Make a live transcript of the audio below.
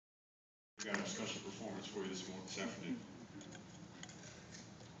We got a special performance for you this afternoon.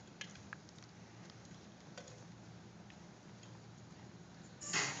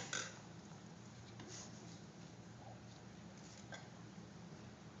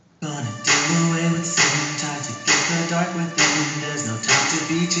 Gonna do away with sin, time to get the dark within. There's no time to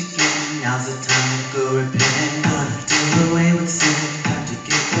be chicken, now's the time to go repent. Gonna do away with sin, time to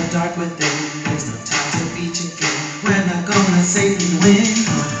get the dark within. There's no time to be chicken, we're not gonna Satan win.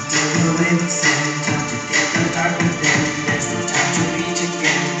 Gonna do away with sin, time to get the dark within. There's no time to be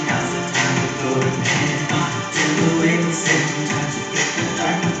chicken, now's the time to go repent. Gonna do away with sin, time to get the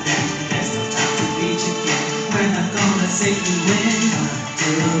dark within. There's no time to be chicken, we're not gonna Satan win. Do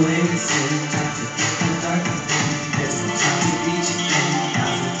away with sin, time to get the dark within. There's no time to be chicken,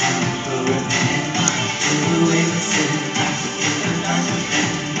 now's the time to go repent. Do away with sin, time to get the dark within.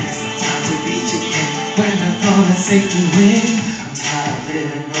 There's no time to be chicken, we're not gonna Satan win. I'm tired of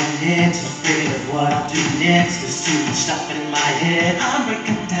living on edge, afraid of what I'll do next. There's too much stuff in my head, I'm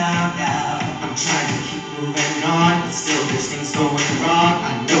breaking down now. I'm trying to keep moving on, but still there's things going wrong.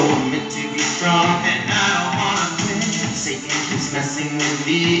 I know I'm meant to be strong, and I don't wanna quit. Satan keeps messing with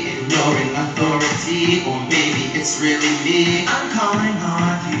me, ignoring authority, or maybe it's really me. I'm calling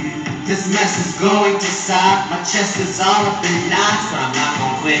on you. This mess is going to stop. My chest is all up in knots, but I'm not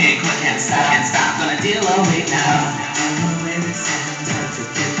gonna quit. Can't stop, gonna deal away now. Deal away with sin, time to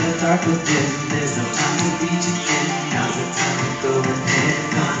get the dark within. There's no time to be chicken, now's the time to go repent.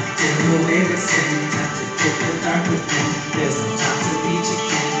 Gonna deal away with sin, time to get the dark within. There's no time to be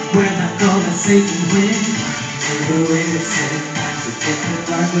chicken, we're not gonna Satan win. Do away with sin, time to get the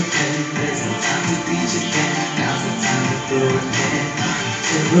dark within. There's no time to be chicken, now's the time to go repent.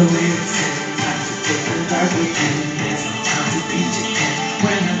 Do away with sin, time to get the dark within. There's no time to be chicken,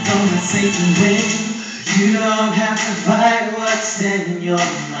 we're not gonna Satan win. You don't have to fight what's in your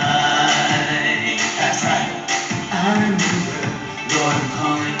mind. That's right, I remember. Lord, I'm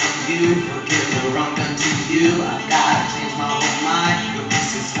calling on you. Forgive the wrong done to you. I've gotta change my whole mind. Your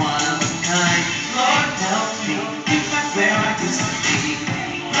peace is one of a kind. Lord, help me get back where I used to be.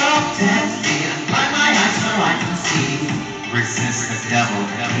 Protect me and blind my eyes so I can see. Resist the devil,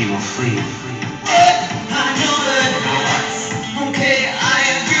 he will flee. But I know the odds. Okay, I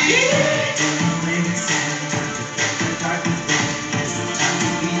agree. Do away with sin, time to get the dark within. There's no time to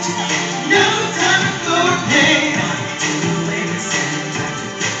be chicken, now's the time to go repent. Do away with sin, time to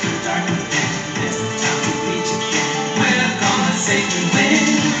get the dark within. There's no time to be chicken, we're not gonna Satan win.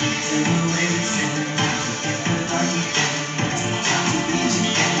 Do away with sin, time to get the dark within. There's no time to be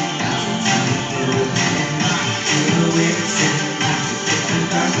chicken, now's the time to go repent. Do away with sin, time to get the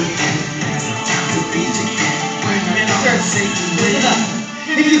dark within. There's no time to be chicken, we're not gonna Satan win.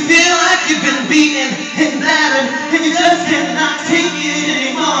 If you feel like you've been beaten and battered, and you just cannot take it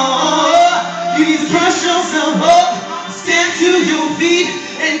anymore, you need to brush yourself up, stand to your feet,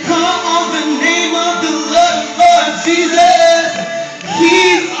 and call on the name of the Lord Jesus.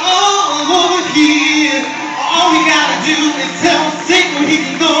 He's all over here. All we gotta do is tell Satan where he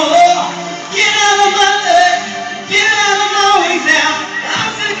can go. Get out of my life, get out of my way now. I'm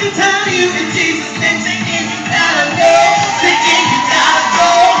sick and tired of you in Jesus' name. Satan, you gotta go. Satan, you gotta go.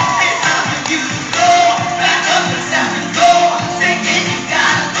 It's time for you to go. Back up and stop and go. Satan, you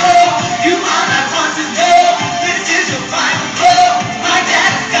gotta go. You are not one to go. This is your final blow. My dad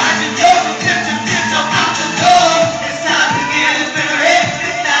has got to go. Tiptoe out the door. It's time to get it buried.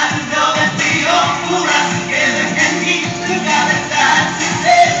 It's time to know that we all will rise together and meet the God that died to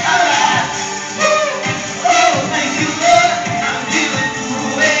save our lives. Oh, thank you, Lord. I'm giving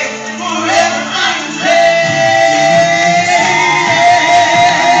away forever. I am saved.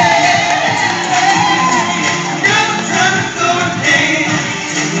 Now the time to go repent.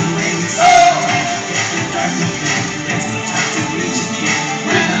 Oh, get the dark within. There's no time to reach again.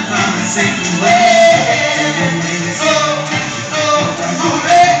 We're not gonna Satan way.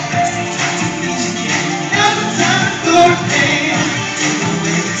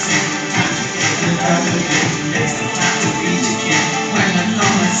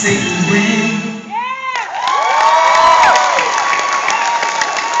 Satan win.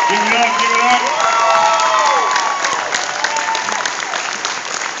 Give it up, give it up.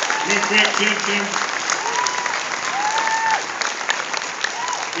 Real quick, Tim.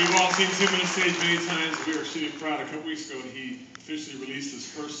 We've all seen Tim on stage many times. We were super proud. A couple weeks ago, he officially released his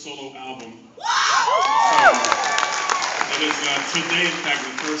first solo album. It is today, in fact,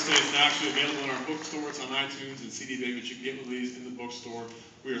 the first day. It's actually available in our bookstore. It's on iTunes and CD Baby, but you can get these in the bookstore.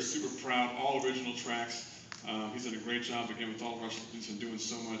 We are super proud. All original tracks. He's done a great job again with all of our students and doing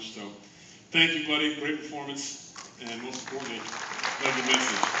so much. So, thank you, buddy. Great performance, and most importantly, love the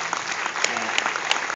message.